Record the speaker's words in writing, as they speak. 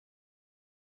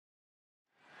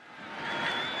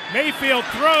Mayfield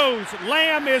throws.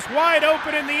 Lamb is wide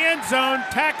open in the end zone.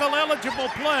 Tackle eligible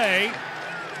play.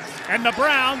 And the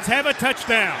Browns have a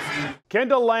touchdown.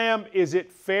 Kendall Lamm, is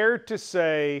it fair to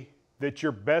say that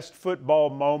your best football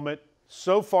moment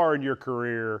so far in your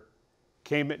career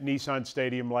came at Nissan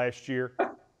Stadium last year?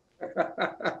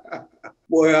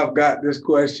 Boy, I've got this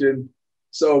question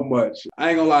so much. I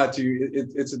ain't gonna lie to you.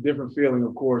 It's a different feeling,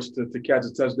 of course, to catch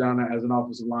a touchdown as an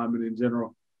offensive lineman in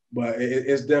general. But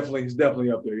it's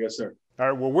definitely up there. Yes, sir.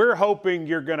 All right, well, we're hoping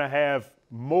you're going to have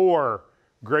more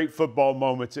great football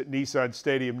moments at Nissan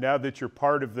Stadium now that you're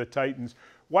part of the Titans.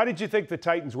 Why did you think the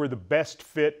Titans were the best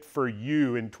fit for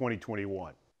you in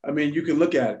 2021? I mean, you can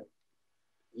look at it.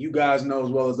 You guys know as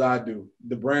well as I do,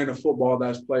 the brand of football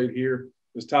that's played here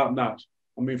is top notch.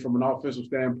 I mean, from an offensive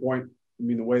standpoint, I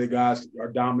mean, the way the guys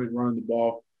are dominant running the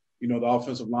ball, you know, the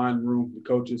offensive line room, the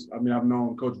coaches. I mean, I've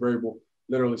known Coach Vrabel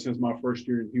literally since my first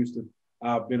year in Houston.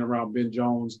 I've been around Ben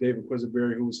Jones, David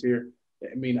Quisenberry, who was here.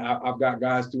 I mean, I've got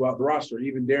guys throughout the roster.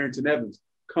 Even Darrington Evans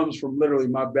comes from literally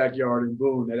my backyard in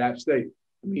Boone at App State.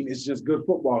 I mean, it's just good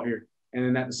football here. And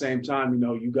then at the same time, you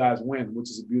know, you guys win, which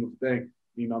is a beautiful thing.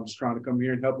 You know, I'm just trying to come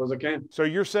here and help as I can. So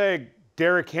you're saying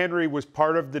Derrick Henry was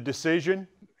part of the decision?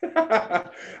 I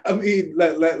mean,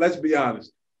 let's be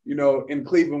honest. You know, in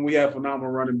Cleveland, we have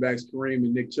phenomenal running backs, Kareem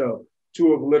and Nick Chubb,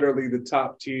 two of literally the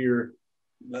top tier.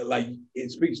 Like, it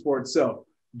speaks for itself.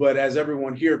 But as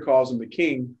everyone here calls him the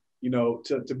king, you know,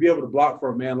 to be able to block for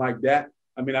a man like that,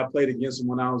 I mean, I played against him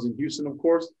when I was in Houston, of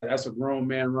course. That's a grown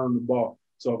man running the ball.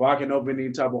 So if I can open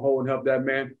any type of hole and help that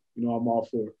man, you know, I'm all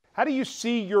for it. How do you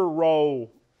see your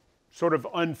role sort of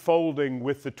unfolding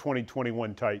with the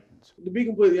 2021 Titans? To be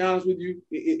completely honest with you,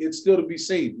 it's still to be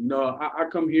seen. You know, I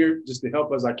come here just to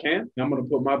help as I can. I'm going to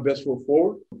put my best foot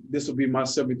forward. This will be my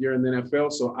 7th year in the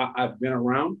NFL, so I've been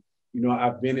around. You know,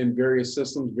 I've been in various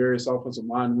systems, various offensive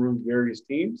line rooms, various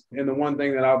teams. And the one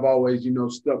thing that I've always, you know,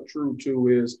 stuck true to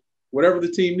is whatever the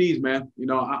team needs, man. You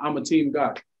know, I'm a team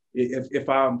guy. If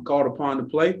I'm called upon to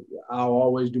play, I'll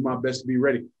always do my best to be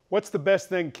ready. What's the best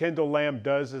thing Kendall Lamm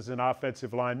does as an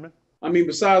offensive lineman? I mean,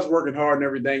 besides working hard and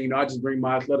everything, you know, I just bring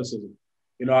my athleticism.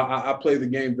 You know, I play the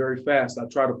game very fast. I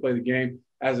try to play the game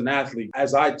as an athlete.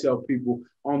 As I tell people,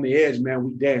 on the edge, man,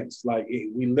 we dance. Like,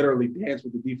 we literally dance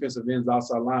with the defensive ends,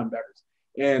 outside linebackers.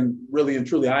 And really and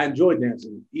truly, I enjoy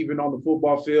dancing. Even on the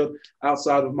football field,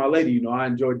 outside of my lady, you know, I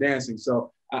enjoy dancing.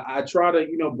 So I try to,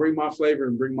 you know, bring my flavor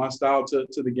and bring my style to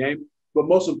the game. But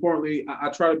most importantly, I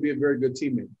try to be a very good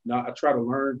teammate. You know, I try to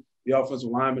learn the offensive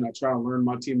lineman. I try to learn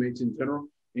my teammates in general.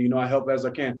 And, you know, I help as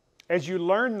I can. As you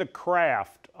learn the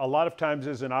craft, a lot of times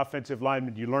as an offensive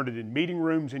lineman, you learn it in meeting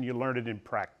rooms and you learn it in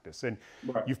practice. And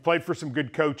right. You've played for some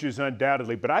good coaches,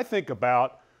 undoubtedly. But I think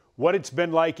about what it's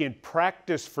been like in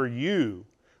practice for you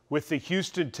with the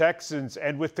Houston Texans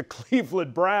and with the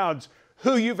Cleveland Browns,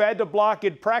 who you've had to block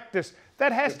in practice.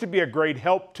 That has to be a great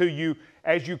help to you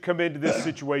as you come into this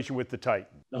situation with the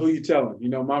Titans. Who you telling? You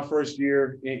know, my first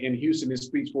year in Houston, it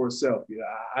speaks for itself. You know,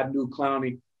 I knew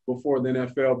Clowney before the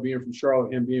NFL, being from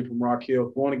Charlotte, him being from Rock Hill,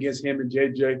 going against him and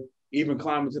JJ, even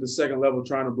climbing to the second level,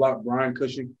 trying to block Brian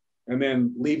Cushing, and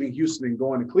then leaving Houston and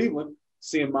going to Cleveland,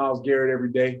 seeing Myles Garrett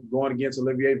every day, going against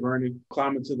Olivier Vernon,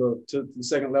 climbing to the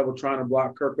second level, trying to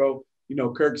block Kirko, you know,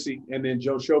 Kirksey, and then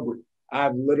Joe Schobert.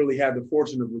 I've literally had the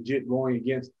fortune of legit going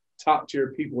against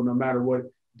top-tier people no matter what,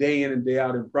 day in and day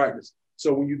out in practice.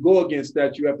 So when you go against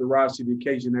that, you have to rise to the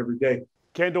occasion every day.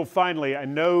 Kendall, finally, I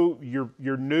know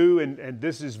you're new and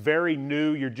this is very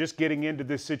new. You're just getting into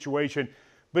this situation.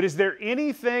 But is there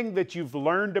anything that you've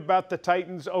learned about the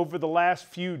Titans over the last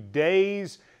few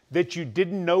days that you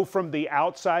didn't know from the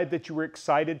outside that you were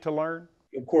excited to learn?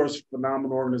 Of course,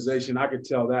 phenomenal organization. I could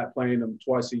tell that playing them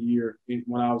twice a year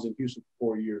when I was in Houston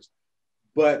for 4 years.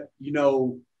 But, you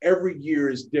know, every year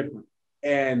is different.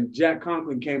 And Jack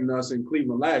Conklin came to us in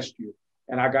Cleveland last year,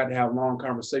 and I got to have long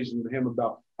conversations with him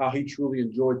about how he truly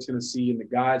enjoyed Tennessee and the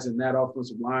guys in that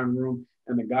offensive line room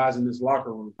and the guys in this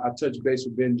locker room. I touched base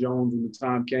with Ben Jones when the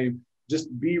time came, just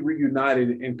to be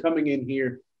reunited, and coming in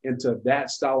here into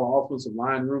that style of offensive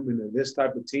line room and this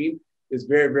type of team is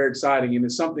very, very exciting. And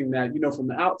it's something that, you know, from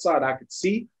the outside I could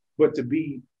see, but to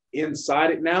be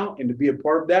inside it now and to be a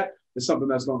part of that is something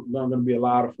that's going to be a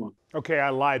lot of fun. Okay, I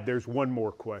lied. There's one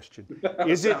more question.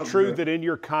 Is it true that in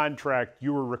your contract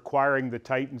you were requiring the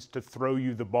Titans to throw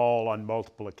you the ball on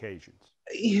multiple occasions?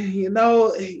 You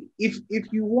know,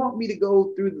 if you want me to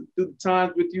go through the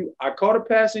times with you, I caught a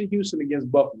pass in Houston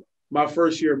against Buffalo, my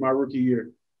first year, my rookie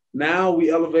year. Now we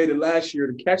elevated last year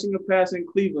to catching a pass in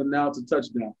Cleveland. Now it's a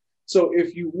touchdown. So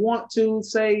if you want to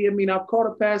say, I mean, I've caught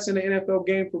a pass in the NFL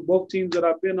game for both teams that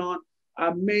I've been on. I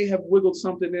may have wiggled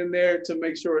something in there to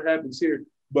make sure it happens here.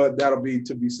 but that'll be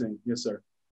to be seen. Yes, sir.